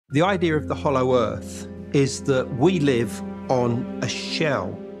The idea of the hollow earth is that we live on a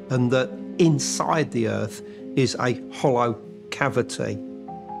shell and that inside the earth is a hollow cavity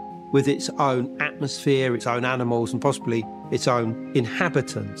with its own atmosphere, its own animals, and possibly its own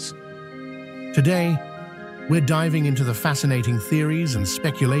inhabitants. Today, we're diving into the fascinating theories and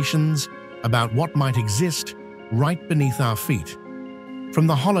speculations about what might exist right beneath our feet. From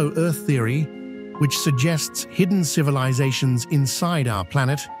the hollow earth theory, which suggests hidden civilizations inside our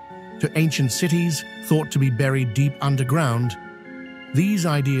planet, to ancient cities thought to be buried deep underground, these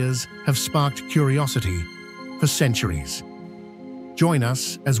ideas have sparked curiosity for centuries. Join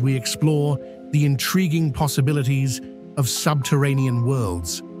us as we explore the intriguing possibilities of subterranean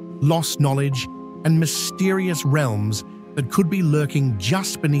worlds, lost knowledge, and mysterious realms that could be lurking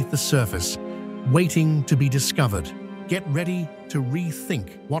just beneath the surface, waiting to be discovered. Get ready to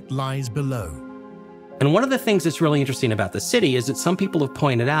rethink what lies below. And one of the things that's really interesting about the city is that some people have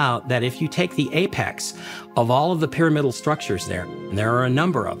pointed out that if you take the apex of all of the pyramidal structures there, and there are a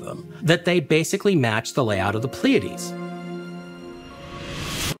number of them, that they basically match the layout of the Pleiades.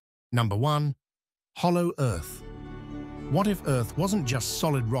 Number 1. Hollow Earth. What if Earth wasn't just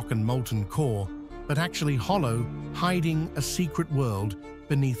solid rock and molten core, but actually hollow, hiding a secret world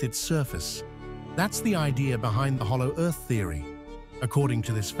beneath its surface? That's the idea behind the hollow Earth theory. According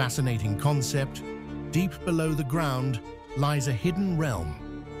to this fascinating concept, deep below the ground lies a hidden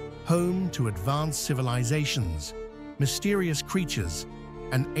realm, home to advanced civilizations, mysterious creatures,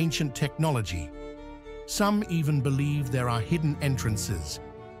 and ancient technology. Some even believe there are hidden entrances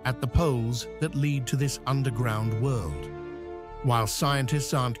at the poles that lead to this underground world. While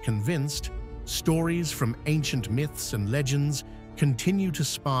scientists aren't convinced, stories from ancient myths and legends continue to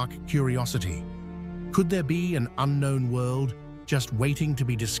spark curiosity. Could there be an unknown world just waiting to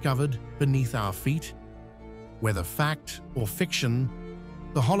be discovered beneath our feet? Whether fact or fiction,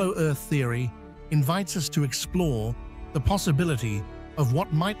 the hollow earth theory invites us to explore the possibility of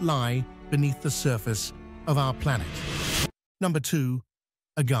what might lie beneath the surface of our planet. Number 2.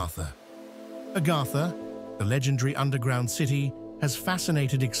 Agartha. Agartha, the legendary underground city, has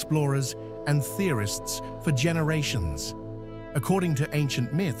fascinated explorers and theorists for generations. According to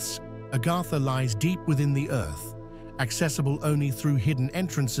ancient myths, Agartha lies deep within the earth, accessible only through hidden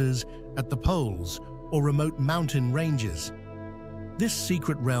entrances at the poles or remote mountain ranges. This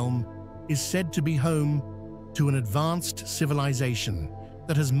secret realm is said to be home to an advanced civilization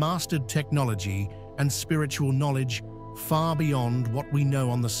that has mastered technology and spiritual knowledge far beyond what we know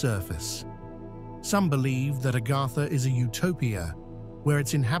on the surface. Some believe that Agartha is a utopia where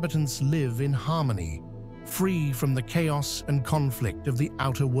its inhabitants live in harmony, free from the chaos and conflict of the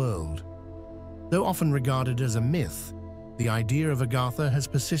outer world. Though often regarded as a myth, the idea of Agartha has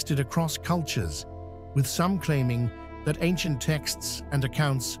persisted across cultures, with some claiming that ancient texts and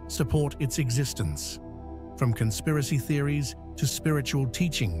accounts support its existence. From conspiracy theories to spiritual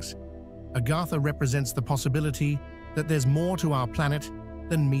teachings, Agartha represents the possibility that there's more to our planet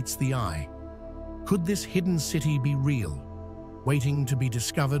than meets the eye. Could this hidden city be real, waiting to be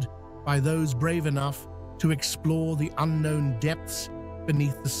discovered by those brave enough to explore the unknown depths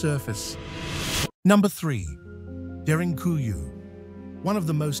beneath the surface? Number 3. Derinkuyu. One of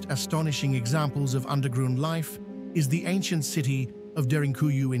the most astonishing examples of underground life is the ancient city of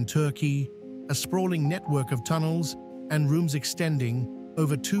Derinkuyu in Turkey, a sprawling network of tunnels and rooms extending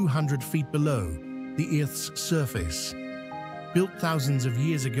over 200 feet below the Earth's surface. Built thousands of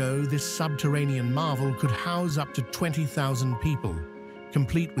years ago, this subterranean marvel could house up to 20,000 people,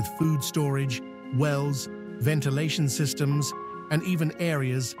 complete with food storage, wells, ventilation systems, and even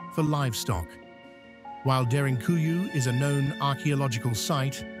areas for livestock. While Derinkuyu is a known archaeological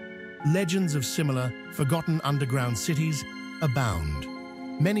site, legends of similar, forgotten underground cities abound.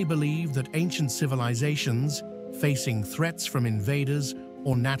 Many believe that ancient civilizations, facing threats from invaders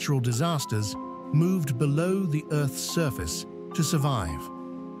or natural disasters, moved below the Earth's surface to survive.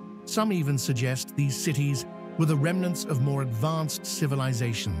 Some even suggest these cities were the remnants of more advanced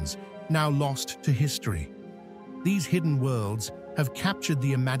civilizations, now lost to history. These hidden worlds have captured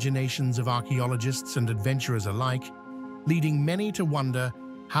the imaginations of archaeologists and adventurers alike, leading many to wonder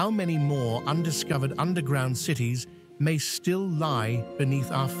how many more undiscovered underground cities may still lie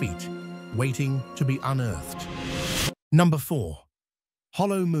beneath our feet, waiting to be unearthed. Number 4.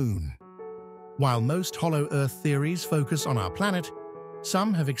 Hollow Moon. While most hollow Earth theories focus on our planet,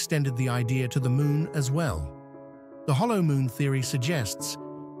 some have extended the idea to the Moon as well. The Hollow Moon theory suggests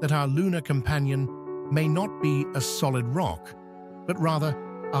that our lunar companion may not be a solid rock, but rather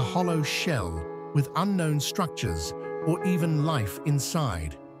a hollow shell with unknown structures or even life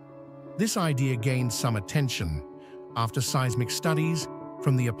inside. This idea gained some attention after seismic studies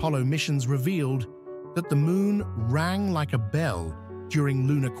from the Apollo missions revealed that the moon rang like a bell during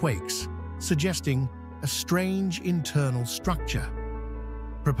lunar quakes, suggesting a strange internal structure.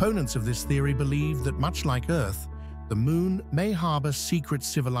 Proponents of this theory believe that, much like Earth, the moon may harbor secret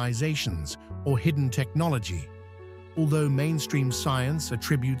civilizations or hidden technology. Although mainstream science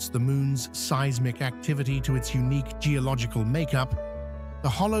attributes the moon's seismic activity to its unique geological makeup, the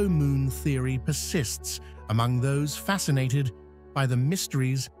hollow moon theory persists among those fascinated by the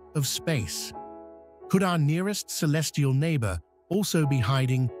mysteries of space. Could our nearest celestial neighbor also be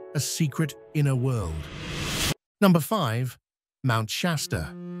hiding a secret inner world? Number 5. Mount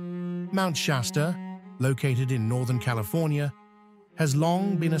Shasta. Mount Shasta, located in Northern California, has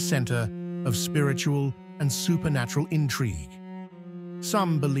long been a center of spiritual and supernatural intrigue.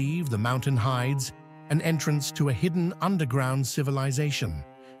 Some believe the mountain hides an entrance to a hidden underground civilization,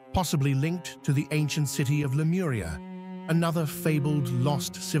 possibly linked to the ancient city of Lemuria, another fabled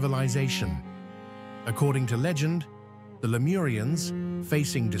lost civilization. According to legend, the Lemurians,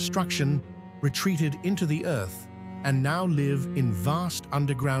 facing destruction, retreated into the earth and now live in vast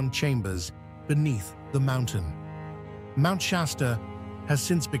underground chambers beneath the mountain. Mount Shasta has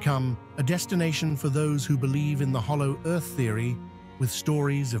since become a destination for those who believe in the hollow earth theory, with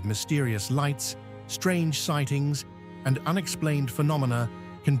stories of mysterious lights, strange sightings, and unexplained phenomena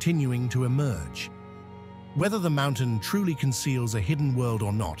continuing to emerge. Whether the mountain truly conceals a hidden world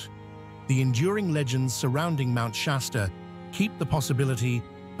or not, the enduring legends surrounding Mount Shasta keep the possibility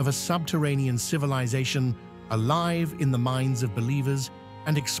of a subterranean civilization alive in the minds of believers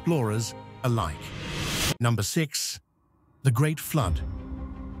and explorers alike. Number 6. The Great Flood.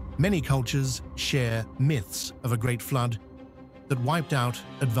 Many cultures share myths of a great flood that wiped out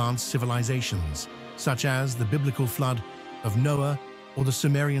advanced civilizations, such as the biblical flood of Noah or the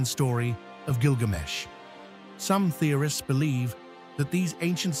Sumerian story of Gilgamesh. Some theorists believe that these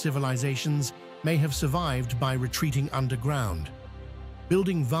ancient civilizations may have survived by retreating underground,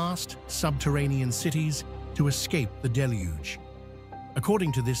 building vast subterranean cities to escape the deluge.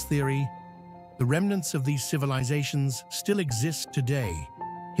 According to this theory, the remnants of these civilizations still exist today,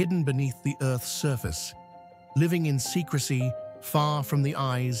 hidden beneath the Earth's surface, living in secrecy far from the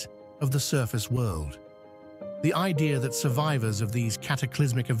eyes of the surface world. The idea that survivors of these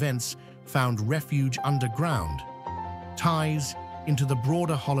cataclysmic events found refuge underground ties into the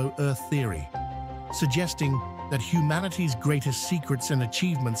broader hollow Earth theory, suggesting that humanity's greatest secrets and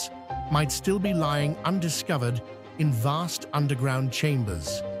achievements might still be lying undiscovered in vast underground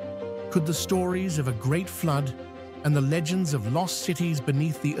chambers. Could the stories of a great flood and the legends of lost cities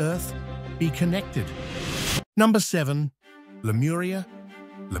beneath the earth be connected? Number 7. Lemuria.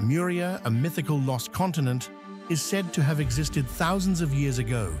 Lemuria, a mythical lost continent, is said to have existed thousands of years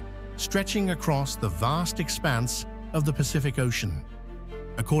ago, stretching across the vast expanse of the Pacific Ocean.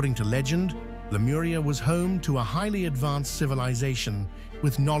 According to legend, Lemuria was home to a highly advanced civilization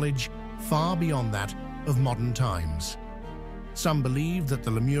with knowledge far beyond that of modern times. Some believe that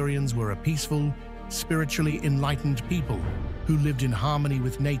the Lemurians were a peaceful, spiritually enlightened people who lived in harmony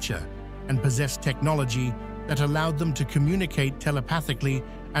with nature and possessed technology that allowed them to communicate telepathically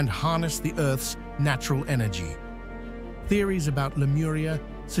and harness the Earth's natural energy. Theories about Lemuria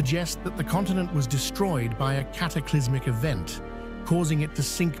suggest that the continent was destroyed by a cataclysmic event, causing it to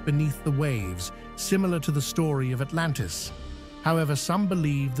sink beneath the waves, similar to the story of Atlantis. However, some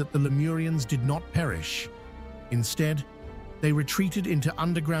believe that the Lemurians did not perish. Instead, they retreated into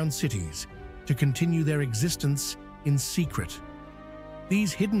underground cities to continue their existence in secret.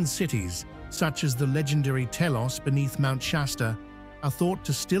 These hidden cities, such as the legendary Telos beneath Mount Shasta, are thought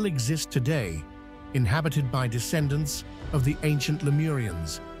to still exist today, inhabited by descendants of the ancient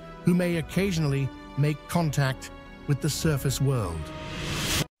Lemurians, who may occasionally make contact with the surface world.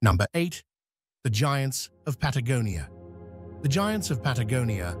 Number 8. The Giants of Patagonia. The Giants of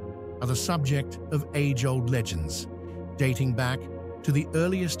Patagonia are the subject of age-old legends, dating back to the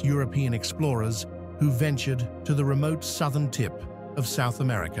earliest European explorers who ventured to the remote southern tip of South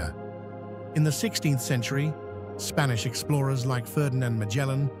America. In the 16th century, Spanish explorers like Ferdinand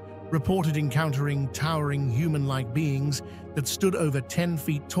Magellan reported encountering towering human-like beings that stood over 10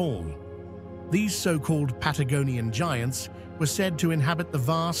 feet tall. These so-called Patagonian giants were said to inhabit the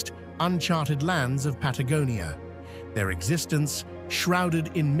vast, uncharted lands of Patagonia, their existence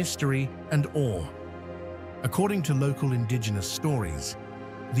shrouded in mystery and awe. According to local indigenous stories,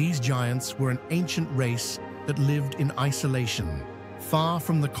 these giants were an ancient race that lived in isolation, far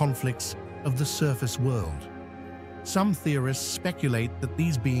from the conflicts of the surface world. Some theorists speculate that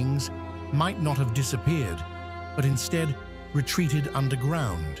these beings might not have disappeared, but instead retreated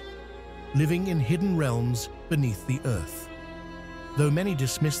underground, living in hidden realms beneath the earth. Though many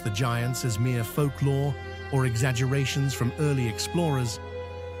dismiss the giants as mere folklore or exaggerations from early explorers,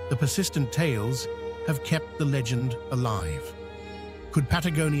 the persistent tales have kept the legend alive. Could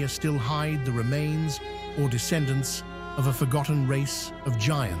Patagonia still hide the remains or descendants of a forgotten race of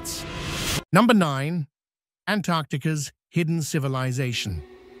giants? Number 9. Antarctica's hidden civilization.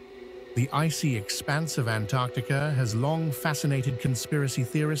 The icy expanse of Antarctica has long fascinated conspiracy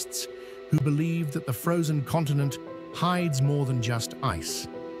theorists who believe that the frozen continent hides more than just ice.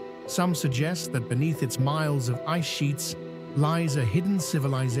 Some suggest that beneath its miles of ice sheets lies a hidden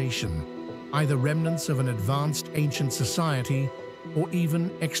civilization, either remnants of an advanced ancient society or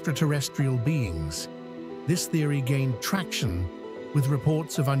even extraterrestrial beings. This theory gained traction with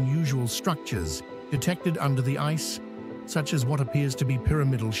reports of unusual structures detected under the ice, such as what appears to be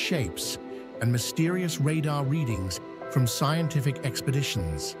pyramidal shapes, and mysterious radar readings from scientific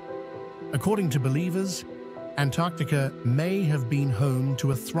expeditions. According to believers, Antarctica may have been home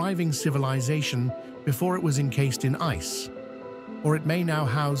to a thriving civilization before it was encased in ice, or it may now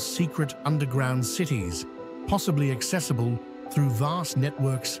house secret underground cities, possibly accessible through vast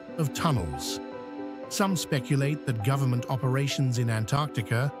networks of tunnels. Some speculate that government operations in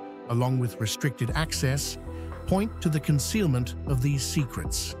Antarctica, along with restricted access, point to the concealment of these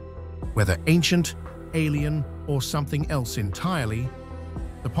secrets. Whether ancient, alien, or something else entirely,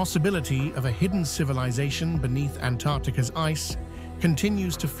 the possibility of a hidden civilization beneath Antarctica's ice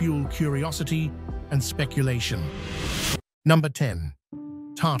continues to fuel curiosity and speculation. Number 10.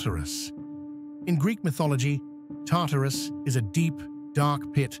 Tartarus. In Greek mythology, Tartarus is a deep, dark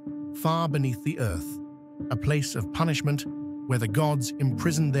pit far beneath the earth, a place of punishment where the gods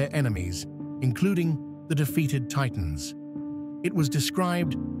imprisoned their enemies, including the defeated Titans. It was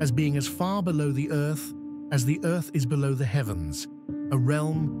described as being as far below the earth as the earth is below the heavens, a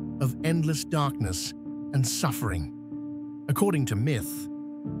realm of endless darkness and suffering. According to myth,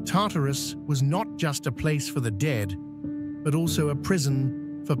 Tartarus was not just a place for the dead, but also a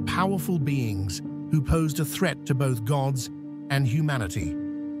prison for powerful beings who posed a threat to both gods and humanity.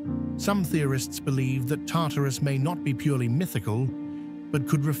 Some theorists believe that Tartarus may not be purely mythical, but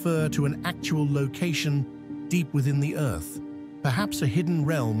could refer to an actual location deep within the earth, perhaps a hidden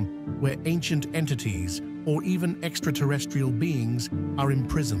realm where ancient entities or even extraterrestrial beings are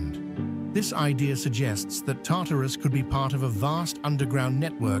imprisoned. This idea suggests that Tartarus could be part of a vast underground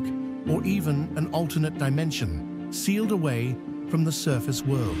network or even an alternate dimension, sealed away from the surface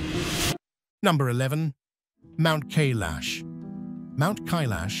world. Number 11. Mount Kailash. Mount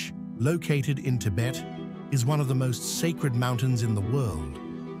Kailash, located in Tibet, is one of the most sacred mountains in the world,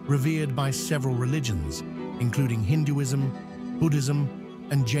 revered by several religions, including Hinduism, Buddhism,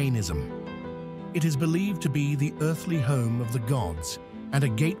 and Jainism. It is believed to be the earthly home of the gods and a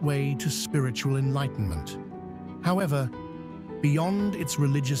gateway to spiritual enlightenment. However, beyond its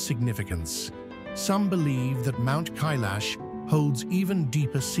religious significance, some believe that Mount Kailash holds even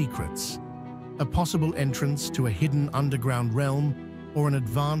deeper secrets, a possible entrance to a hidden underground realm or an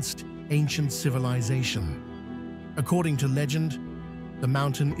advanced ancient civilization. According to legend, the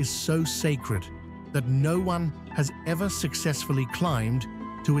mountain is so sacred that no one has ever successfully climbed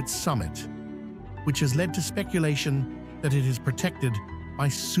to its summit, which has led to speculation that it is protected by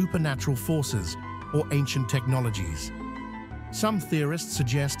supernatural forces or ancient technologies. Some theorists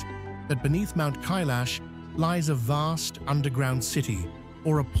suggest that beneath Mount Kailash lies a vast underground city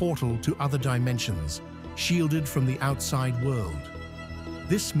or a portal to other dimensions, shielded from the outside world.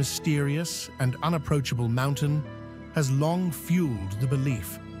 This mysterious and unapproachable mountain has long fueled the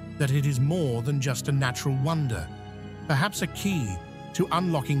belief that it is more than just a natural wonder, perhaps a key to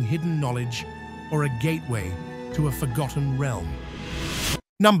unlocking hidden knowledge or a gateway to a forgotten realm.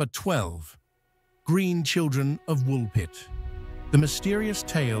 Number 12. Green Children of Woolpit. The mysterious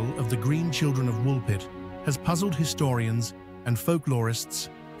tale of the Green Children of Woolpit has puzzled historians and folklorists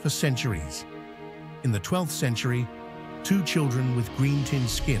for centuries. In the 12th century, 2 children with green-tinged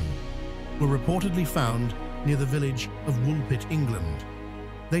skin were reportedly found near the village of Woolpit, England.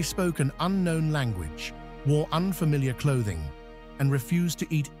 They spoke an unknown language, wore unfamiliar clothing, and refused to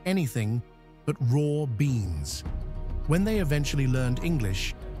eat anything but raw beans. When they eventually learned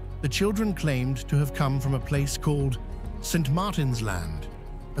English, the children claimed to have come from a place called St. Martin's Land,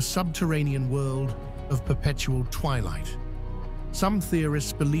 a subterranean world of perpetual twilight. Some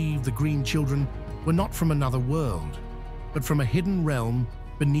theorists believe the green children were not from another world, but from a hidden realm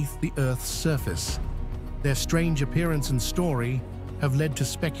beneath the Earth's surface. Their strange appearance and story have led to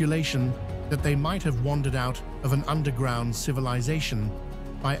speculation that they might have wandered out of an underground civilization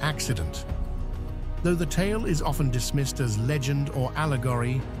by accident. Though the tale is often dismissed as legend or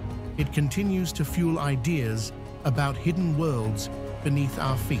allegory, it continues to fuel ideas about hidden worlds beneath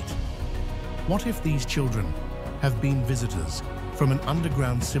our feet. What if these children have been visitors from an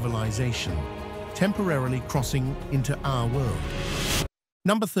underground civilization, temporarily crossing into our world?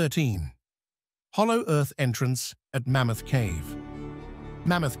 Number 13. Hollow Earth entrance at Mammoth Cave.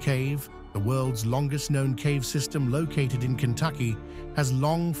 Mammoth Cave, the world's longest-known cave system located in Kentucky, has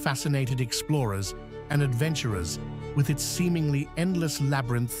long fascinated explorers and adventurers with its seemingly endless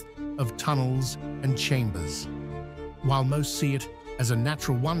labyrinth of tunnels and chambers. While most see it as a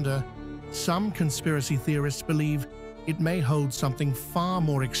natural wonder, some conspiracy theorists believe it may hold something far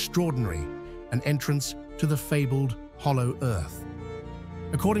more extraordinary, an entrance to the fabled Hollow Earth.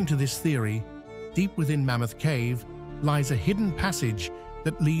 According to this theory, deep within Mammoth Cave lies a hidden passage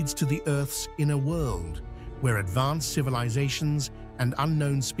that leads to the Earth's inner world, where advanced civilizations and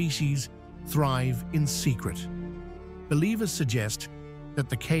unknown species thrive in secret. Believers suggest that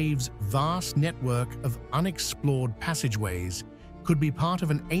the cave's vast network of unexplored passageways could be part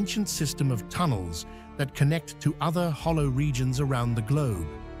of an ancient system of tunnels that connect to other hollow regions around the globe.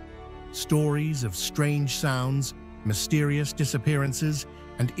 Stories of strange sounds, mysterious disappearances,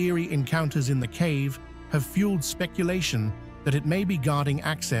 and eerie encounters in the cave have fueled speculation that it may be guarding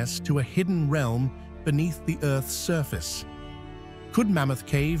access to a hidden realm beneath the Earth's surface. Could Mammoth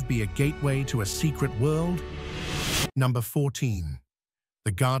Cave be a gateway to a secret world? Number 14.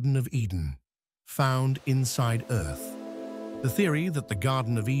 The Garden of Eden, found inside Earth. The theory that the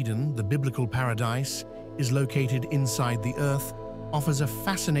Garden of Eden, the biblical paradise, is located inside the Earth offers a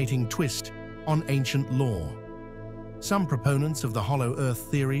fascinating twist on ancient lore. Some proponents of the Hollow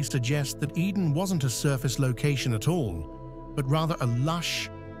Earth theory suggest that Eden wasn't a surface location at all, but rather a lush,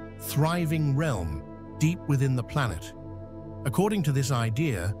 thriving realm deep within the planet. According to this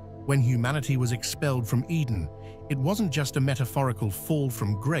idea, when humanity was expelled from Eden, it wasn't just a metaphorical fall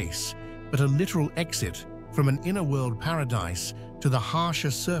from grace, but a literal exit from an inner-world paradise to the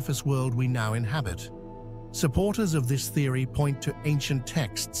harsher surface world we now inhabit. Supporters of this theory point to ancient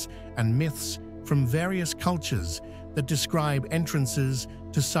texts and myths from various cultures that describe entrances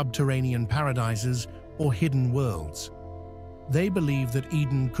to subterranean paradises or hidden worlds. They believe that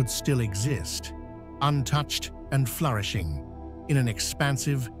Eden could still exist, untouched and flourishing, in an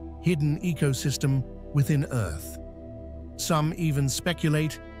expansive, hidden ecosystem within Earth. Some even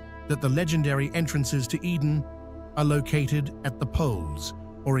speculate that the legendary entrances to Eden are located at the poles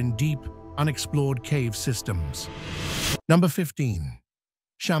or in deep, unexplored cave systems. Number 15.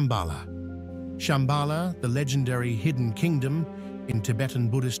 Shambhala. Shambhala, the legendary hidden kingdom in Tibetan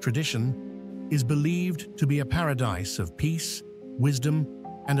Buddhist tradition, is believed to be a paradise of peace, wisdom,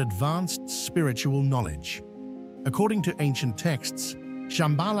 and advanced spiritual knowledge. According to ancient texts,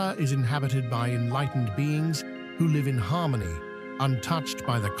 Shambhala is inhabited by enlightened beings who live in harmony, untouched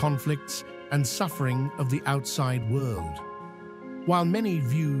by the conflicts and suffering of the outside world. While many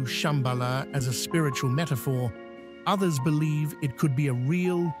view Shambhala as a spiritual metaphor, others believe it could be a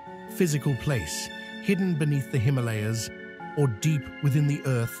real, physical place, hidden beneath the Himalayas or deep within the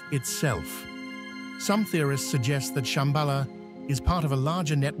Earth itself. Some theorists suggest that Shambhala is part of a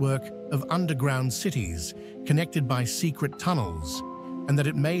larger network of underground cities connected by secret tunnels, and that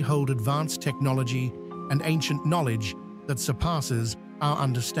it may hold advanced technology and ancient knowledge that surpasses our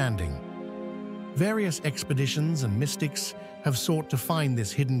understanding. Various expeditions and mystics have sought to find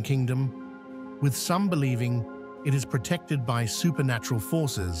this hidden kingdom, with some believing it is protected by supernatural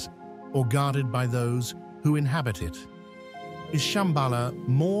forces or guarded by those who inhabit it. Is Shambhala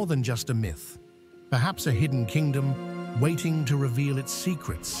more than just a myth? Perhaps a hidden kingdom waiting to reveal its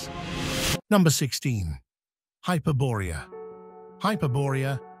secrets? Number 16. Hyperborea.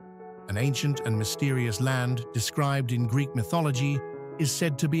 Hyperborea, an ancient and mysterious land described in Greek mythology, is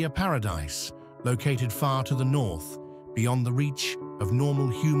said to be a paradise located far to the north, beyond the reach of normal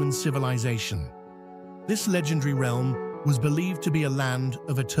human civilization. This legendary realm was believed to be a land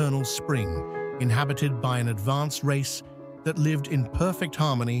of eternal spring, inhabited by an advanced race that lived in perfect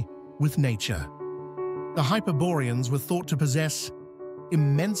harmony with nature. The Hyperboreans were thought to possess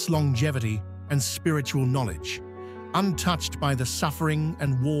immense longevity and spiritual knowledge, untouched by the suffering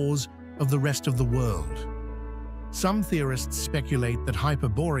and wars of the rest of the world. Some theorists speculate that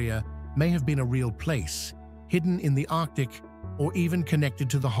Hyperborea may have been a real place, hidden in the Arctic or even connected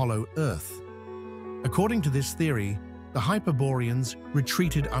to the Hollow Earth. According to this theory, the Hyperboreans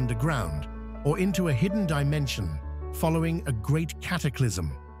retreated underground or into a hidden dimension following a great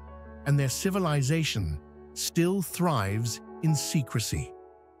cataclysm, and their civilization still thrives in secrecy.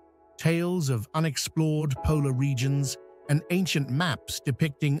 Tales of unexplored polar regions and ancient maps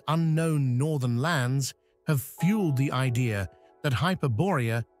depicting unknown northern lands have fueled the idea that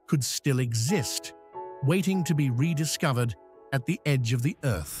Hyperborea could still exist, waiting to be rediscovered at the edge of the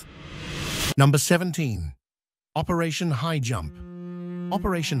Earth. Number 17. Operation High Jump.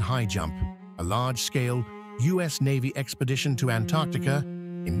 Operation High Jump, a large-scale U.S. Navy expedition to Antarctica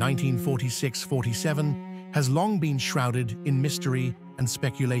in 1946-47, has long been shrouded in mystery and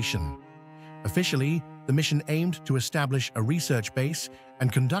speculation. Officially, the mission aimed to establish a research base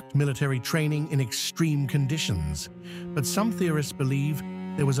and conduct military training in extreme conditions, but some theorists believe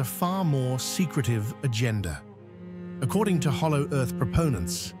there was a far more secretive agenda. According to Hollow Earth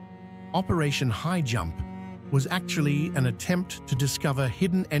proponents, Operation High Jump was actually an attempt to discover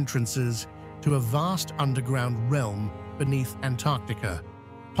hidden entrances to a vast underground realm beneath Antarctica,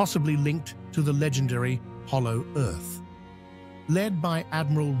 possibly linked to the legendary Hollow Earth. Led by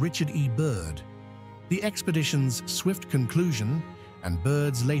Admiral Richard E. Byrd, the expedition's swift conclusion and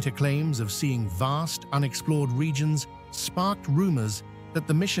Byrd's later claims of seeing vast, unexplored regions sparked rumors that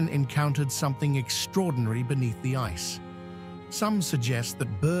the mission encountered something extraordinary beneath the ice. Some suggest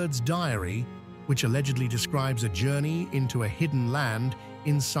that Byrd's diary, which allegedly describes a journey into a hidden land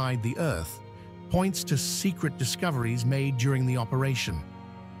inside the Earth, points to secret discoveries made during the operation.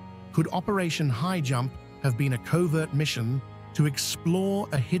 Could Operation High Jump have been a covert mission to explore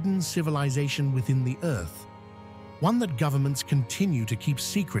a hidden civilization within the Earth, one that governments continue to keep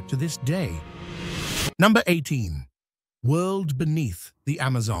secret to this day? Number 18. World beneath the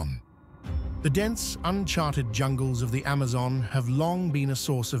Amazon. The dense, uncharted jungles of the Amazon have long been a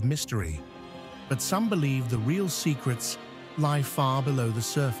source of mystery, but some believe the real secrets lie far below the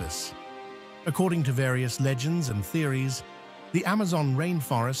surface. According to various legends and theories, the Amazon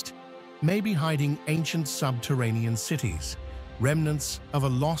rainforest may be hiding ancient subterranean cities, remnants of a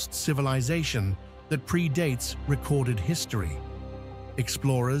lost civilization that predates recorded history.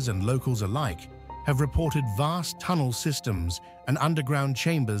 Explorers and locals alike have reported vast tunnel systems and underground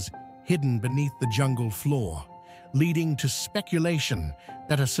chambers hidden beneath the jungle floor, leading to speculation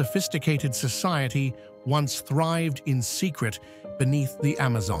that a sophisticated society once thrived in secret beneath the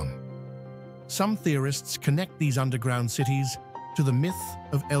Amazon. Some theorists connect these underground cities to the myth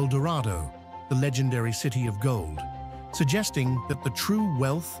of El Dorado, the legendary city of gold, suggesting that the true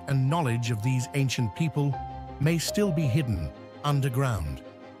wealth and knowledge of these ancient people may still be hidden underground.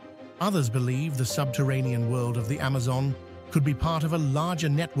 Others believe the subterranean world of the Amazon could be part of a larger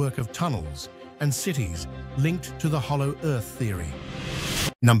network of tunnels and cities linked to the Hollow Earth theory.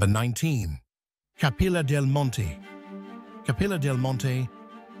 Number 19. Capilla del Monte. Capilla del Monte,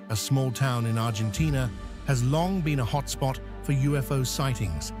 a small town in Argentina, has long been a hotspot for UFO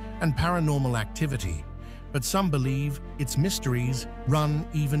sightings and paranormal activity, but some believe its mysteries run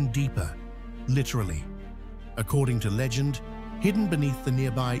even deeper, literally. According to legend, hidden beneath the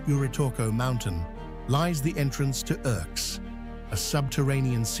nearby Uritorco mountain lies the entrance to Urx, a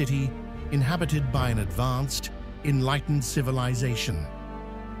subterranean city inhabited by an advanced, enlightened civilization.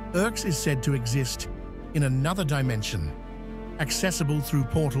 Urx is said to exist in another dimension, accessible through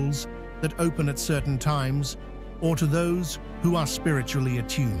portals that open at certain times or to those who are spiritually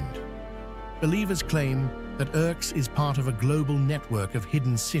attuned. Believers claim that Urx is part of a global network of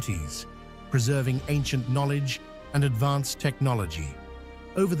hidden cities, preserving ancient knowledge and advanced technology.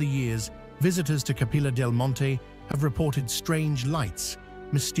 Over the years, visitors to Capilla del Monte have reported strange lights,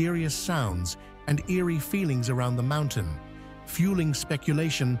 mysterious sounds, and eerie feelings around the mountain, fueling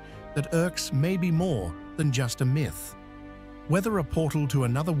speculation that Urx may be more than just a myth. Whether a portal to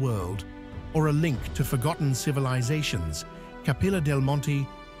another world or a link to forgotten civilizations, Capilla del Monte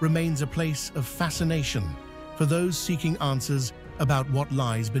remains a place of fascination for those seeking answers about what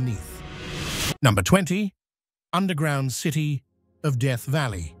lies beneath. Number 20. Underground City of Death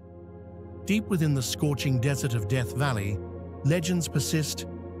Valley. Deep within the scorching desert of Death Valley, legends persist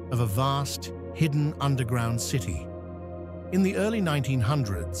of a vast, hidden underground city. In the early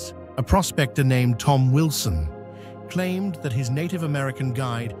 1900s, a prospector named Tom Wilson claimed that his Native American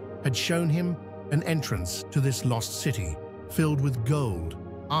guide had shown him an entrance to this lost city filled with gold,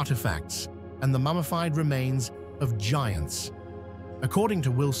 artifacts, and the mummified remains of giants. According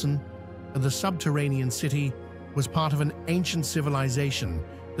to Wilson, the subterranean city was part of an ancient civilization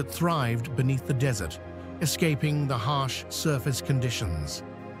that thrived beneath the desert, escaping the harsh surface conditions.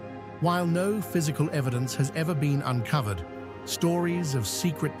 While no physical evidence has ever been uncovered, stories of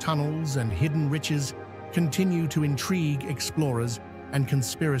secret tunnels and hidden riches continue to intrigue explorers and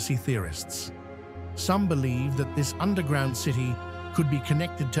conspiracy theorists. Some believe that this underground city could be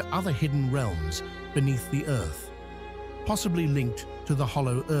connected to other hidden realms beneath the Earth, possibly linked to the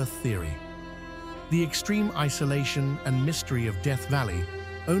Hollow Earth theory. The extreme isolation and mystery of Death Valley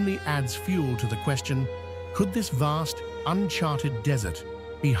only adds fuel to the question, could this vast, uncharted desert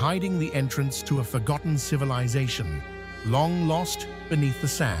be hiding the entrance to a forgotten civilization, long lost beneath the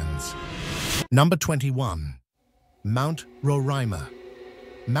sands. Number 21. Mount Roraima.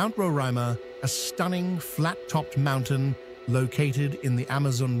 Mount Roraima, a stunning flat-topped mountain located in the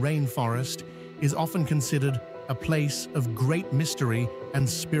Amazon rainforest, is often considered a place of great mystery and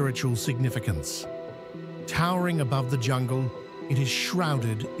spiritual significance. Towering above the jungle, it is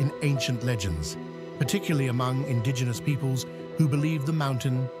shrouded in ancient legends, particularly among indigenous peoples who believe the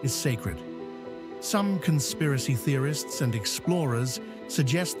mountain is sacred. Some conspiracy theorists and explorers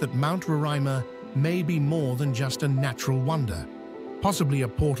suggest that Mount Roraima may be more than just a natural wonder, possibly a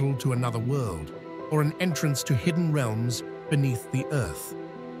portal to another world, or an entrance to hidden realms beneath the earth.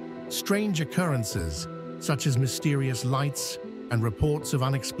 Strange occurrences, such as mysterious lights and reports of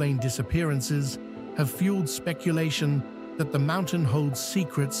unexplained disappearances, have fueled speculation that the mountain holds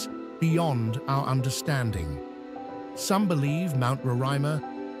secrets beyond our understanding. Some believe Mount Roraima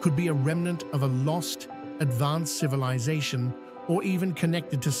could be a remnant of a lost, advanced civilization, or even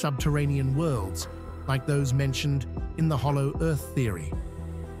connected to subterranean worlds, like those mentioned in the Hollow Earth theory.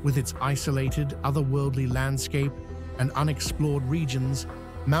 With its isolated, otherworldly landscape and unexplored regions,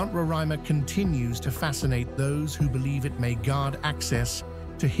 Mount Roraima continues to fascinate those who believe it may guard access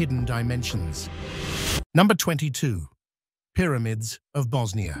to hidden dimensions. Number 22. Pyramids of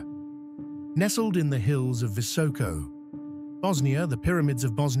Bosnia. Nestled in the hills of Visoko, Bosnia, the pyramids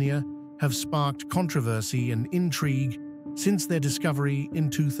of Bosnia have sparked controversy and intrigue since their discovery in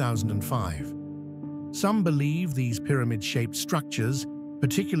 2005. Some believe these pyramid-shaped structures,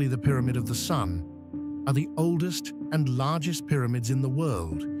 particularly the Pyramid of the Sun, are the oldest and largest pyramids in the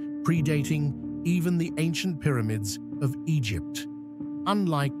world, predating even the ancient pyramids of Egypt.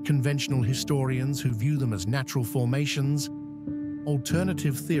 Unlike conventional historians who view them as natural formations,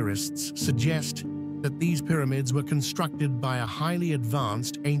 alternative theorists suggest that these pyramids were constructed by a highly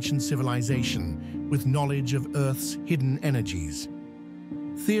advanced ancient civilization with knowledge of Earth's hidden energies.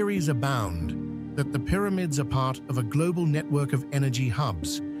 Theories abound that the pyramids are part of a global network of energy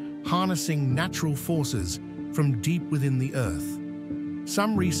hubs, harnessing natural forces from deep within the Earth.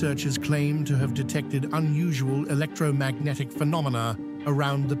 Some researchers claim to have detected unusual electromagnetic phenomena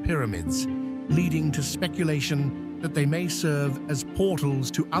around the pyramids, leading to speculation that they may serve as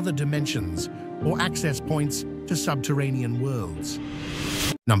portals to other dimensions or access points to subterranean worlds.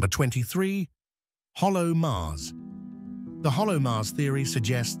 Number 23. Hollow Mars. The Hollow Mars theory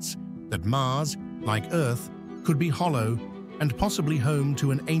suggests that Mars, like Earth, could be hollow and possibly home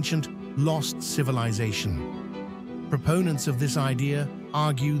to an ancient, lost civilization. Proponents of this idea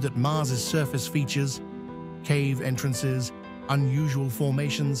argue that Mars's surface features, cave entrances, unusual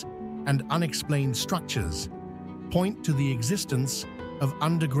formations, and unexplained structures point to the existence of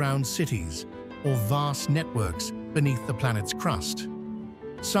underground cities or vast networks beneath the planet's crust.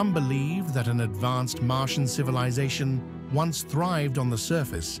 Some believe that an advanced Martian civilization once thrived on the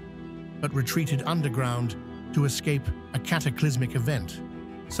surface, but retreated underground to escape a cataclysmic event,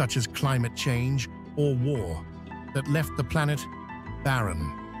 such as climate change or war, that left the planet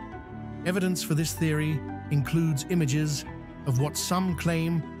barren. Evidence for this theory includes images of what some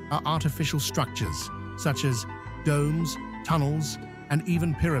claim are artificial structures, such as domes, tunnels, and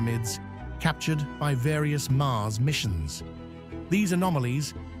even pyramids captured by various Mars missions. These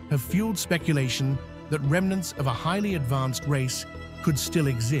anomalies have fueled speculation that remnants of a highly advanced race could still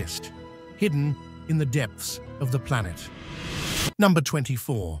exist, hidden in the depths of the planet. Number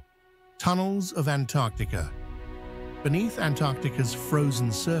 24. Tunnels of Antarctica. Beneath Antarctica's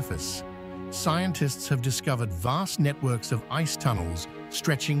frozen surface, scientists have discovered vast networks of ice tunnels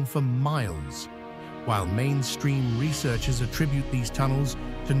stretching for miles. While mainstream researchers attribute these tunnels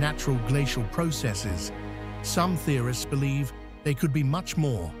to natural glacial processes, some theorists believe they could be much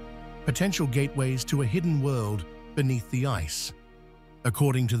more, potential gateways to a hidden world beneath the ice.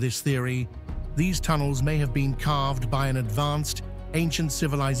 According to this theory, these tunnels may have been carved by an advanced, ancient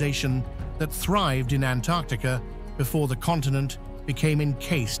civilization that thrived in Antarctica before the continent became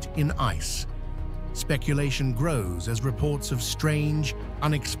encased in ice. Speculation grows as reports of strange,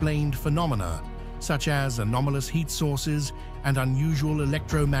 unexplained phenomena, such as anomalous heat sources and unusual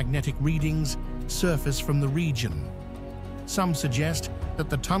electromagnetic readings, surface from the region. Some suggest that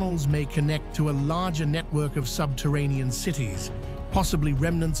the tunnels may connect to a larger network of subterranean cities, possibly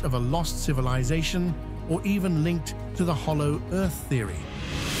remnants of a lost civilization, or even linked to the Hollow Earth theory.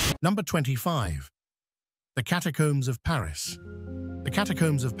 Number 25. The Catacombs of Paris. The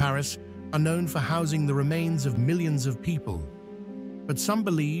Catacombs of Paris are known for housing the remains of millions of people, but some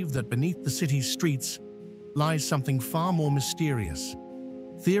believe that beneath the city's streets lies something far more mysterious.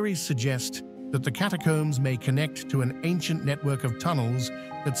 Theories suggest that the catacombs may connect to an ancient network of tunnels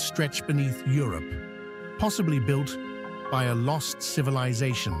that stretch beneath Europe, possibly built by a lost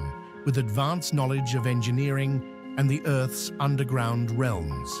civilization with advanced knowledge of engineering and the Earth's underground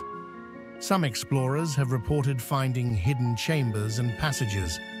realms. Some explorers have reported finding hidden chambers and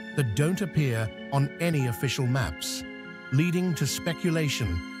passages that don't appear on any official maps, leading to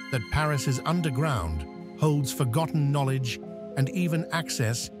speculation that Paris's underground holds forgotten knowledge and even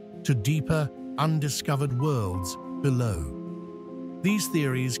access to deeper, undiscovered worlds below. These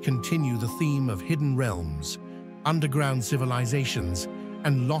theories continue the theme of hidden realms, underground civilizations,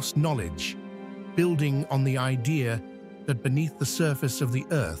 and lost knowledge, building on the idea that beneath the surface of the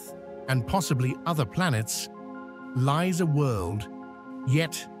Earth and possibly other planets lies a world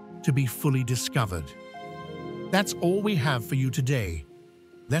yet to be fully discovered. That's all we have for you today.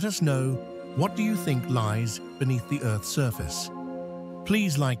 Let us know, what do you think lies beneath the Earth's surface?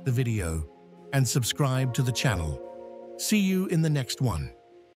 Please like the video and subscribe to the channel. See you in the next one.